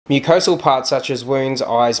Mucosal parts such as wounds,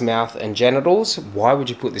 eyes, mouth, and genitals. Why would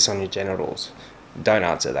you put this on your genitals? Don't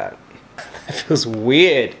answer that. That feels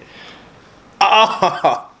weird.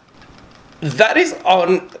 Ah, that is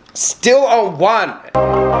on, still on 1.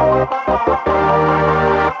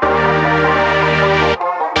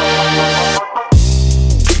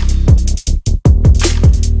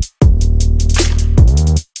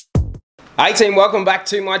 Hey team, welcome back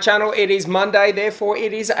to my channel. It is Monday, therefore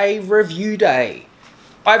it is a review day.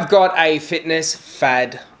 I've got a fitness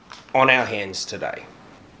fad on our hands today.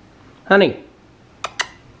 Honey,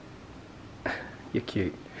 you're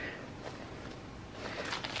cute.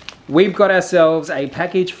 We've got ourselves a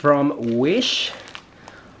package from Wish.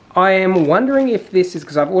 I am wondering if this is,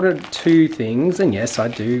 because I've ordered 2 things, and yes, I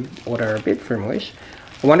do order a bit from Wish.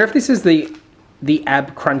 I wonder if this is the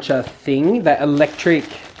ab cruncher thing, that electric,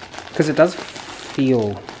 because it does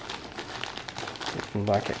feel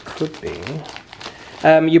like it could be.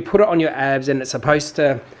 You put it on your abs and it's supposed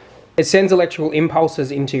to, it sends electrical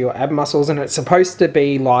impulses into your ab muscles, and it's supposed to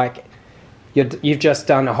be like you've just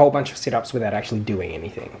done a whole bunch of sit-ups without actually doing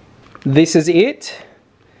anything. This is it.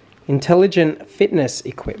 Intelligent fitness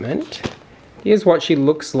equipment. Here's what she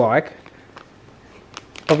looks like.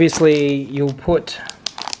 Obviously you'll put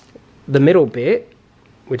the middle bit,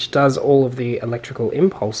 which does all of the electrical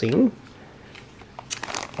impulsing,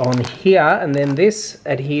 on here, and then this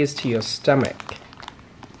adheres to your stomach.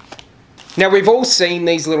 Now we've all seen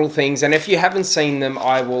these little things, and if you haven't seen them,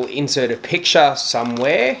 I will insert a picture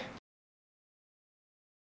somewhere.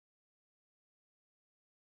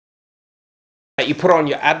 You put on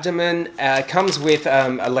your abdomen. It comes with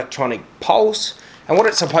electronic pulse, and what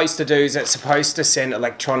it's supposed to do is it's supposed to send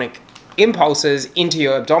electronic impulses into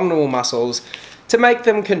your abdominal muscles to make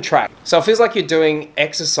them contract. So it feels like you're doing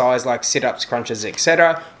exercise like sit-ups, crunches,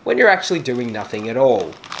 etc. when you're actually doing nothing at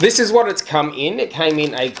all. This is what it's come in. It came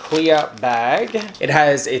in a clear bag. It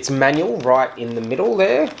has its manual right in the middle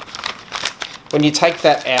there. When you take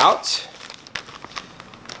that out,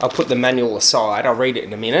 I'll put the manual aside, I'll read it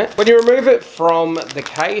in a minute. When you remove it from the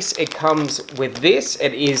case, it comes with this.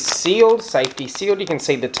 It is sealed, safety sealed. You can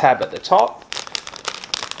see the tab at the top.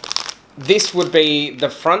 This would be the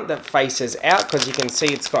front that faces out, because you can see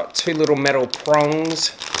it's got 2 little metal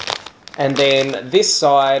prongs. And then this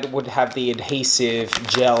side would have the adhesive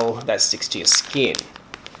gel that sticks to your skin.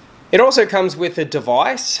 It also comes with a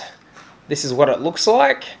device. This is what it looks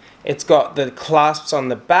like. It's got the clasps on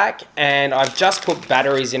the back, and I've just put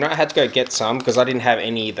batteries in it. I had to go get some because I didn't have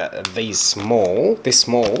any of these small, this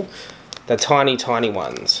small, the tiny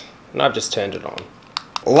ones. And I've just turned it on.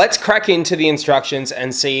 Let's crack into the instructions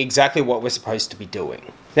and see exactly what we're supposed to be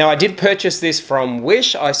doing. Now, I did purchase this from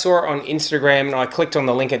Wish. I saw it on Instagram and I clicked on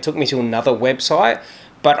the link. It took me to another website,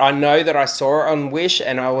 but I know that I saw it on Wish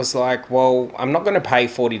and I was like, well, I'm not going to pay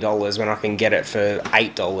 $40 when I can get it for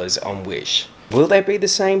 $8 on Wish. Will they be the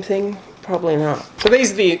same thing? Probably not. So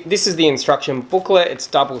this is the instruction booklet. It's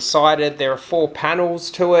double-sided. There are 4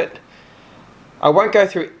 panels to it. I won't go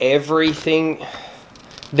through everything.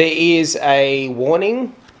 There is a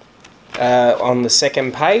warning on the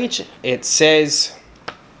second page. It says,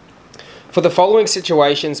 for the following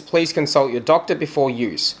situations, please consult your doctor before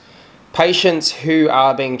use. Patients who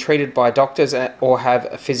are being treated by doctors or have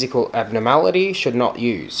a physical abnormality should not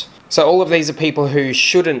use. So all of these are people who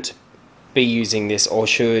shouldn't be using this or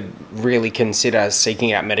should really consider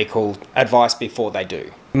seeking out medical advice before they do.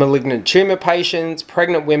 Malignant tumor patients,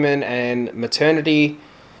 pregnant women and maternity,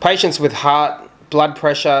 patients with heart, blood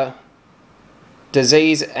pressure,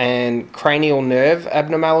 disease and cranial nerve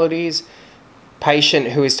abnormalities, patient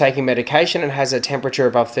who is taking medication and has a temperature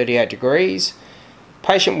above 38 degrees,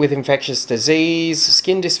 patient with infectious disease,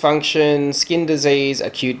 skin dysfunction, skin disease,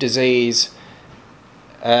 acute disease,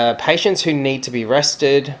 patients who need to be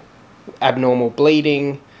rested, abnormal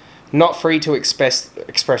bleeding, not free to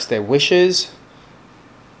express their wishes,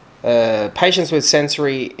 patients with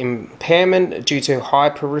sensory impairment due to high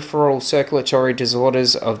peripheral circulatory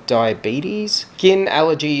disorders of diabetes, skin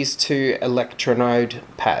allergies to electronode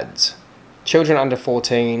pads. Children under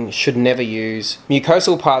 14 should never use.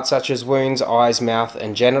 Mucosal parts such as wounds, eyes, mouth,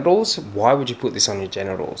 and genitals. Why would you put this on your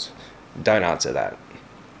genitals? Don't answer that.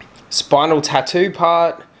 Spinal tattoo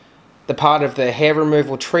part, the part of the hair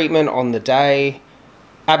removal treatment on the day,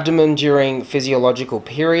 abdomen during physiological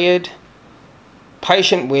period,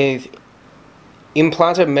 patient with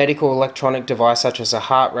implanted medical electronic device such as a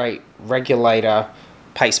heart rate regulator,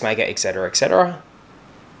 pacemaker, etc., etc.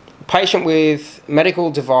 Patient with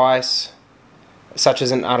medical device such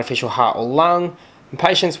as an artificial heart or lung, and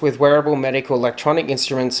patients with wearable medical electronic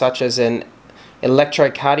instruments such as an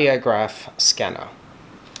electrocardiograph scanner.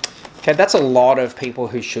 Okay, that's a lot of people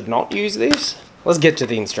who should not use this. Let's get to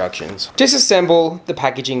the instructions. Disassemble the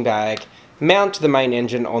packaging bag, mount the main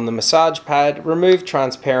engine on the massage pad, remove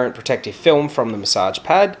transparent protective film from the massage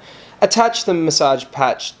pad, attach the massage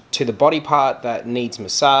patch to the body part that needs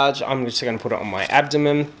massage. I'm just going to put it on my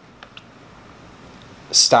abdomen.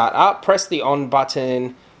 Start up, press the on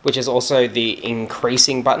button, which is also the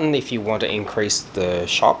increasing button if you want to increase the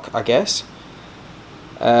shock, I guess.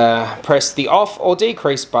 Press the off or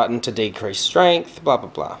decrease button to decrease strength, blah, blah,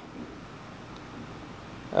 blah.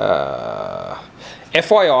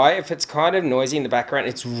 FYI, if it's kind of noisy in the background,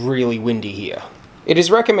 it's really windy here. It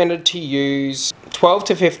is recommended to use 12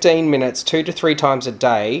 to 15 minutes 2 to 3 times a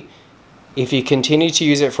day. If you continue to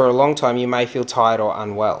use it for a long time, you may feel tired or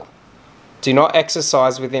unwell. Do not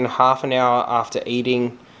exercise within half an hour after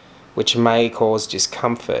eating, which may cause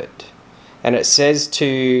discomfort. And it says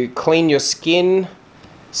to clean your skin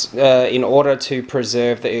in order to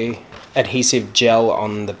preserve the adhesive gel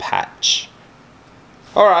on the patch.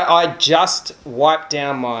 Alright, I just wiped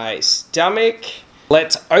down my stomach.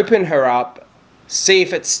 Let's open her up, see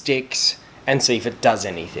if it sticks, and see if it does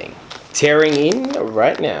anything. Tearing in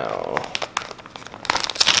right now.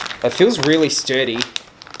 It feels really sturdy.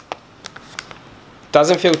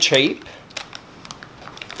 Doesn't feel cheap.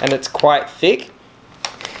 And it's quite thick.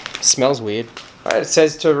 Smells weird. Alright, it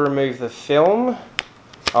says to remove the film.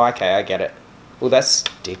 Oh, okay, I get it. Well, that's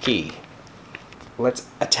sticky. Let's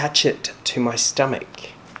attach it to my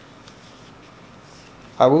stomach.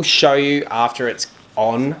 I will show you after it's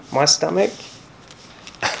on my stomach.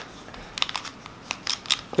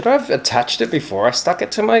 Could I have attached it before I stuck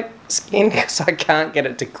it to my skin? Because I can't get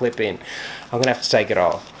it to clip in. I'm going to have to take it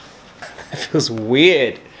off. It feels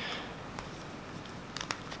weird.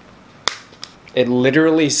 It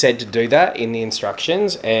literally said to do that in the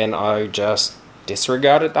instructions, and I just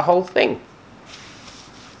disregarded the whole thing.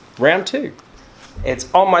 Round 2.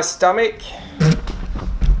 It's on my stomach.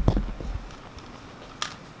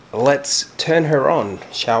 Let's turn her on,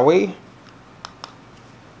 shall we?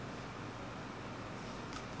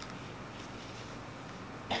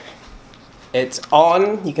 It's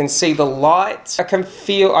on. You can see the light. I can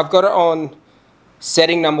feel, I've got it on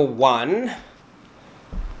setting number 1.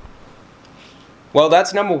 Well,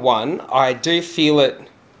 that's number 1. I do feel it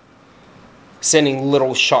sending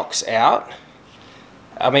little shocks out.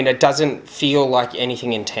 I mean, it doesn't feel like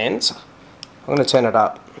anything intense. I'm going to turn it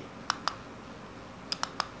up.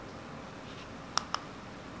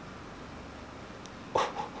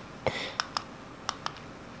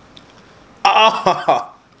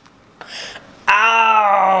 Oh!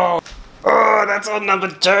 Ow! Oh, that's on number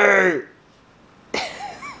 2.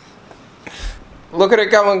 Look at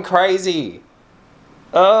it going crazy.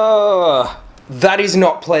 Oh, that is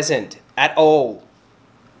not pleasant at all.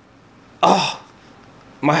 Oh,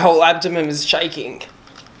 my whole abdomen is shaking.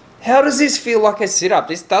 How does this feel like a sit-up?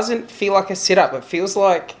 This doesn't feel like a sit-up. It feels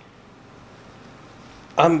like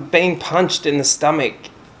I'm being punched in the stomach.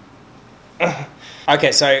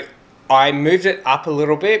 Okay, so I moved it up a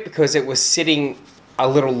little bit because it was sitting a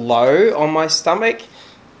little low on my stomach.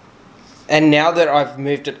 And now that I've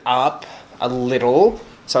moved it up a little,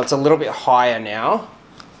 so it's a little bit higher now,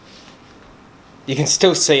 you can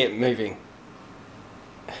still see it moving.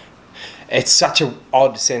 It's such an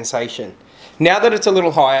odd sensation. Now that it's a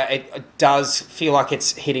little higher, it does feel like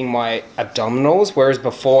it's hitting my abdominals, whereas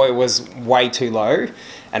before it was way too low,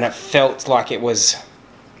 and it felt like it was,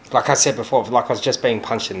 like I said before, like I was just being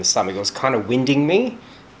punched in the stomach. It was kind of winding me,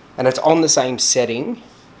 and it's on the same setting.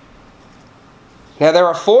 Now there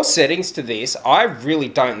are 4 settings to this. I really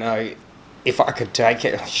don't know if I could take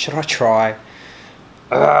it. Should I try?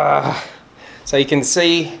 So you can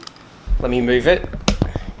see, let me move it.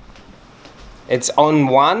 It's on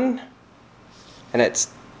 1, and it's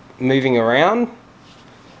moving around.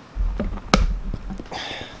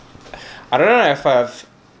 I don't know if I've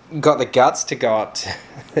got the guts to go up to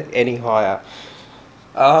any higher.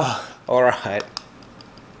 Oh, alright.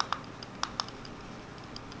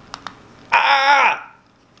 Ah!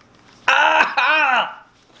 Ah!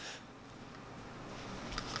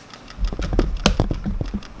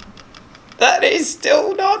 That is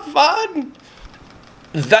still not fun.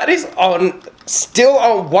 That is on, still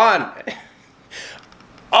on 1.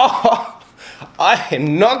 Oh, I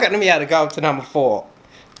am not going to be able to go up to number 4.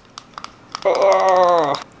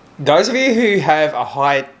 Oh. Those of you who have a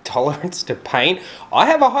high tolerance to pain, I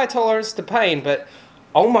have a high tolerance to pain, but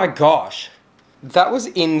oh my gosh, that was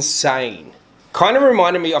insane. Kind of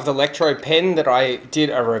reminded me of the electro pen that I did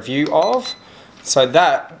a review of. So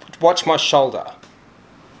that, watch my shoulder.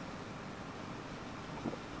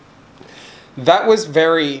 That was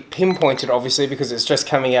very pinpointed, obviously, because it's just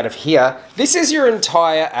coming out of here. This is your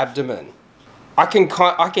entire abdomen. I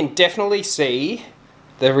can definitely see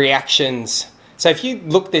the reactions. So if you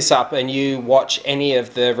look this up and you watch any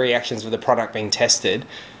of the reactions of the product being tested,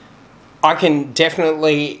 I can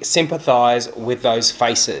definitely sympathize with those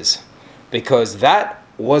faces, because that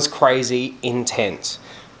was crazy intense.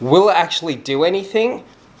 Will it actually do anything?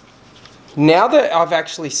 Now that I've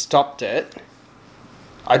actually stopped it,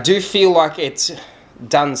 I do feel like it's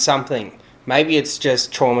done something. Maybe it's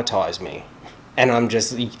just traumatized me, and I'm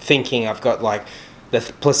just thinking I've got like the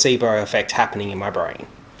placebo effect happening in my brain.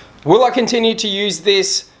 Will I continue to use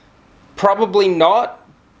this? Probably not,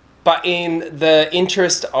 but in the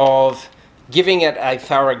interest of giving it a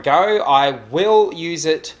thorough go, I will use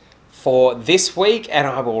it for this week, and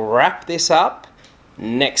I will wrap this up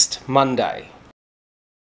next Monday.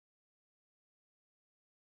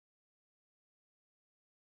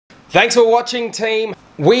 Thanks for watching, team.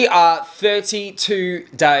 We are 32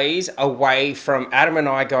 days away from Adam and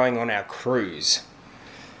I going on our cruise.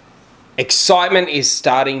 Excitement is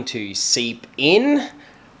starting to seep in.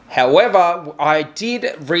 However, I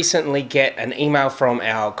did recently get an email from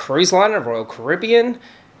our cruise liner, Royal Caribbean,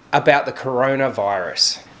 about the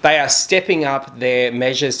coronavirus. They are stepping up their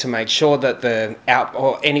measures to make sure that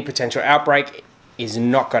any potential outbreak is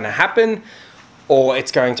not going to happen, or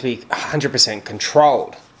it's going to be 100%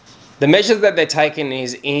 controlled. The measures that they're taking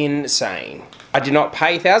is insane. I did not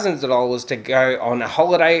pay thousands of dollars to go on a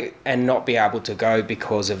holiday and not be able to go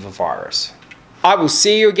because of a virus. I will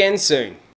see you again soon.